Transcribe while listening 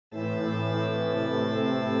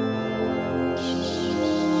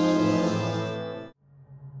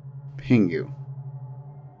Pingu.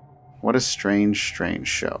 What a strange, strange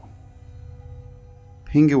show.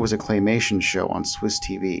 Pingu was a claymation show on Swiss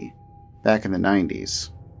TV back in the 90s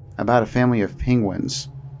about a family of penguins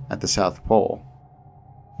at the South Pole.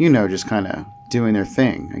 You know, just kinda doing their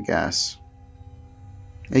thing, I guess.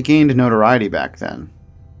 It gained notoriety back then,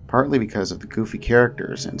 partly because of the goofy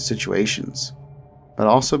characters and situations, but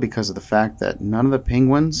also because of the fact that none of the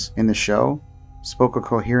penguins in the show spoke a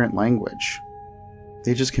coherent language.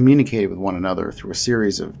 They just communicated with one another through a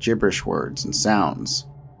series of gibberish words and sounds,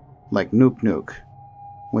 like "nook nook,"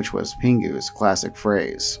 which was Pingu's classic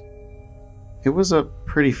phrase. It was a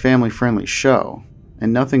pretty family-friendly show,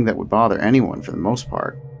 and nothing that would bother anyone for the most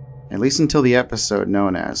part, at least until the episode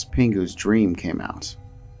known as Pingu's Dream came out.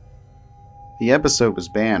 The episode was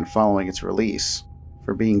banned following its release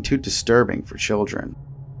for being too disturbing for children.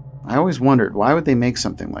 I always wondered, why would they make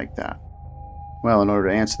something like that? Well, in order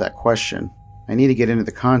to answer that question, I need to get into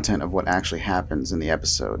the content of what actually happens in the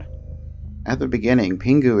episode. At the beginning,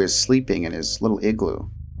 Pingu is sleeping in his little igloo,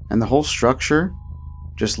 and the whole structure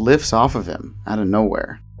just lifts off of him out of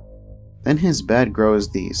nowhere. Then his bed grows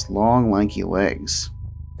these long, lanky legs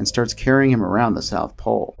and starts carrying him around the South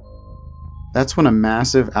Pole. That's when a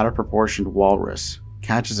massive, out-of-proportioned walrus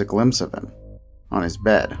catches a glimpse of him on his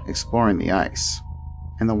bed, exploring the ice.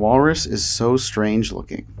 And the walrus is so strange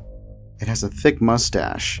looking. It has a thick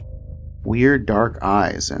mustache, weird dark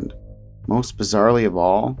eyes, and, most bizarrely of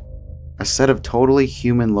all, a set of totally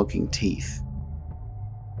human-looking teeth.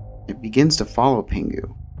 It begins to follow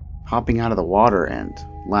Pingu, popping out of the water and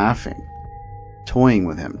laughing, toying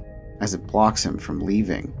with him as it blocks him from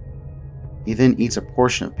leaving. He then eats a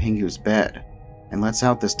portion of Pingu's bed and lets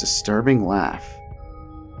out this disturbing laugh,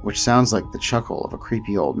 which sounds like the chuckle of a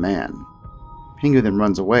creepy old man. Pingu then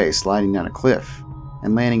runs away, sliding down a cliff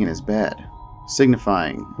and landing in his bed,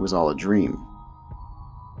 signifying it was all a dream.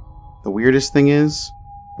 The weirdest thing is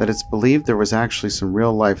that it's believed there was actually some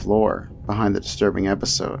real-life lore behind the disturbing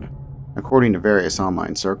episode, according to various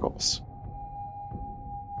online circles.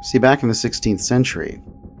 See, back in the 16th century,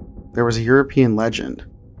 there was a European legend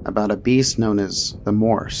about a beast known as the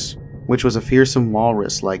Morse, which was a fearsome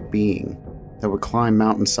walrus-like being that would climb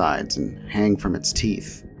mountainsides and hang from its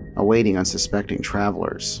teeth, awaiting unsuspecting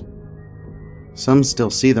travelers. Some still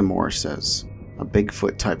see the Morse as a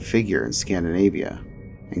Bigfoot-type figure in Scandinavia,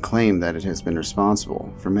 and claim that it has been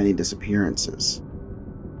responsible for many disappearances.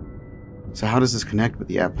 So how does this connect with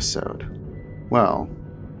the episode? Well,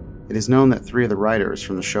 it is known that 3 of the writers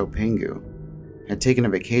from the show Pingu had taken a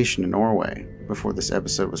vacation in Norway before this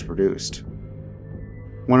episode was produced.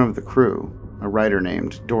 One of the crew, a writer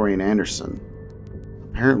named Dorian Anderson,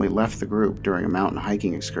 apparently left the group during a mountain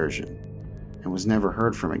hiking excursion and was never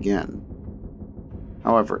heard from again.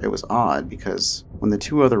 However, it was odd because when the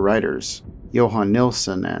 2 other writers, Johan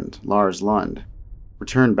Nilsson and Lars Lund,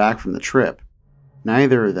 returned back from the trip,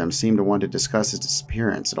 neither of them seemed to want to discuss his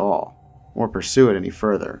disappearance at all, or pursue it any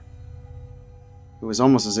further. It was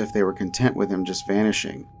almost as if they were content with him just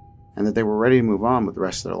vanishing, and that they were ready to move on with the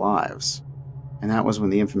rest of their lives. And that was when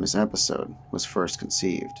the infamous episode was first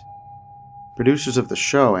conceived. Producers of the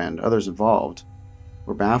show and others involved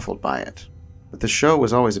were baffled by it, but the show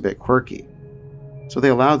was always a bit quirky, so they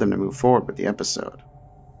allowed them to move forward with the episode.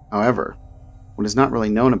 However, what is not really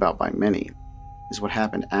known about by many is what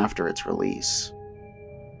happened after its release.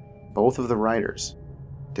 Both of the writers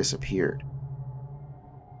disappeared.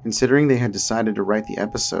 Considering they had decided to write the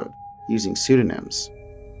episode using pseudonyms,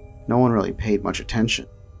 no one really paid much attention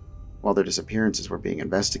while their disappearances were being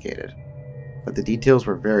investigated, but the details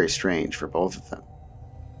were very strange for both of them.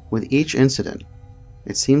 With each incident,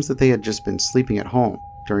 it seems that they had just been sleeping at home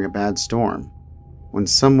during a bad storm when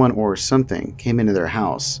someone or something came into their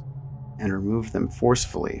house and removed them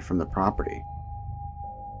forcefully from the property.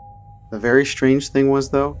 The very strange thing was,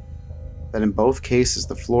 though, that in both cases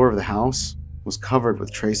the floor of the house was covered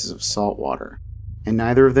with traces of salt water, and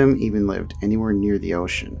neither of them even lived anywhere near the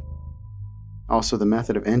ocean. Also, the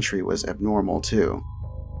method of entry was abnormal too.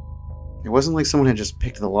 It wasn't like someone had just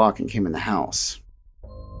picked the lock and came in the house.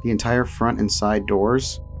 The entire front and side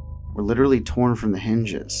doors were literally torn from the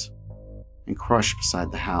hinges and crushed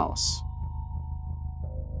beside the house.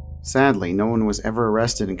 Sadly, no one was ever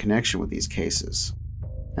arrested in connection with these cases,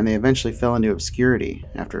 and they eventually fell into obscurity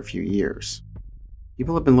after a few years.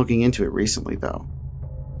 People have been looking into it recently, though,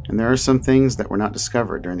 and there are some things that were not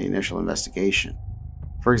discovered during the initial investigation.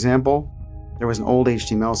 For example, there was an old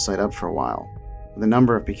HTML site up for a while, with a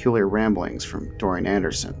number of peculiar ramblings from Dorian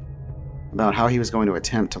Anderson about how he was going to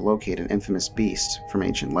attempt to locate an infamous beast from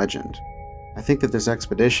ancient legend. I think that this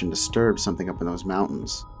expedition disturbed something up in those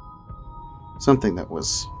mountains. Something that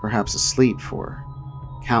was perhaps asleep for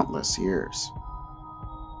countless years.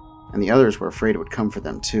 And the others were afraid it would come for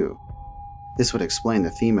them too. This would explain the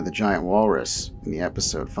theme of the giant walrus in the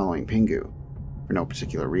episode following Pingu, for no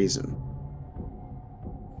particular reason.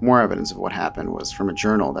 More evidence of what happened was from a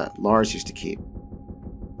journal that Lars used to keep,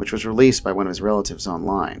 which was released by one of his relatives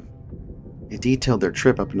online. It detailed their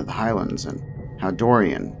trip up into the highlands and how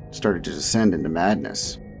Dorian started to descend into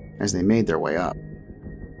madness as they made their way up.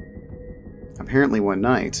 Apparently one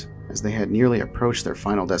night, as they had nearly approached their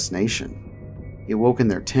final destination, he awoke in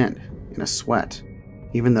their tent in a sweat,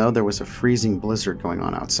 even though there was a freezing blizzard going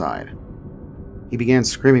on outside. He began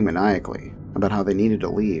screaming maniacally about how they needed to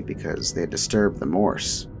leave because they had disturbed the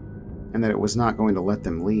Morse, and that it was not going to let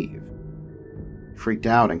them leave. Freaked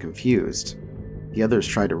out and confused, the others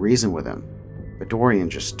tried to reason with him, but Dorian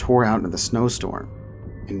just tore out into the snowstorm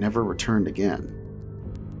and never returned again.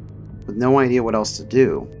 With no idea what else to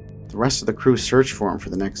do, the rest of the crew searched for him for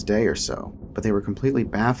the next day or so, but they were completely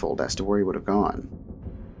baffled as to where he would have gone.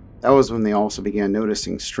 That was when they also began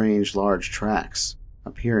noticing strange large tracks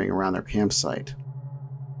appearing around their campsite.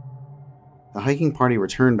 The hiking party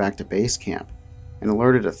returned back to base camp and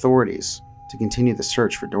alerted authorities to continue the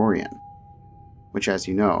search for Dorian, which, as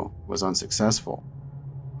you know, was unsuccessful.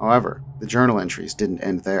 However, the journal entries didn't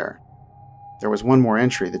end there. There was one more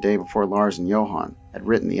entry the day before Lars and Johan had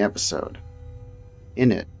written the episode.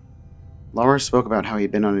 In it, Lars spoke about how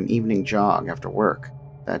he'd been on an evening jog after work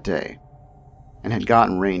that day and had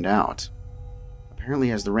gotten rained out.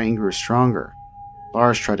 Apparently, as the rain grew stronger,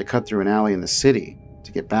 Lars tried to cut through an alley in the city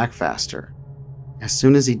to get back faster. As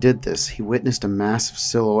soon as he did this, he witnessed a massive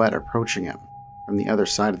silhouette approaching him from the other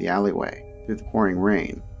side of the alleyway through the pouring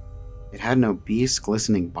rain. It had no beast's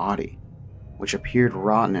glistening body, which appeared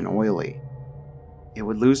rotten and oily. It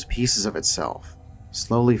would lose pieces of itself,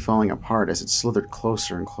 slowly falling apart as it slithered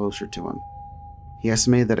closer and closer to him. He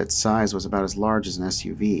estimated that its size was about as large as an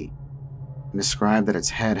SUV, and described that its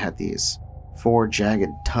head had these 4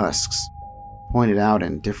 jagged tusks pointed out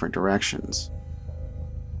in different directions.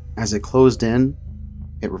 As it closed in,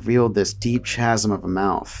 it revealed this deep chasm of a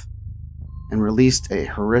mouth and released a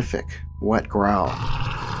horrific, wet growl.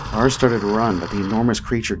 Lars started to run, but the enormous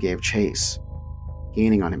creature gave chase,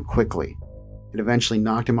 gaining on him quickly. It eventually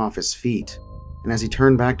knocked him off his feet, and as he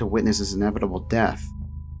turned back to witness his inevitable death,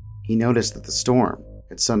 he noticed that the storm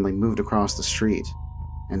had suddenly moved across the street,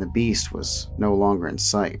 and the beast was no longer in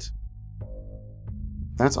sight.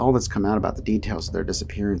 That's all that's come out about the details of their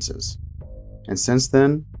disappearances. And since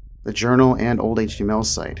then, the journal and old HTML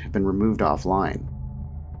site have been removed offline.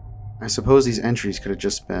 I suppose these entries could have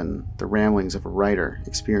just been the ramblings of a writer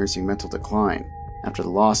experiencing mental decline after the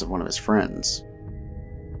loss of one of his friends.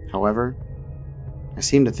 However, I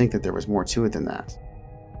seem to think that there was more to it than that.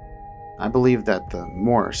 I believe that the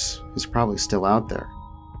Morse is probably still out there,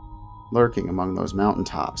 lurking among those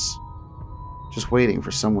mountaintops, just waiting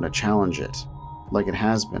for someone to challenge it, like it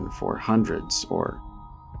has been for hundreds or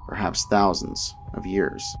perhaps thousands of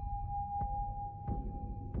years.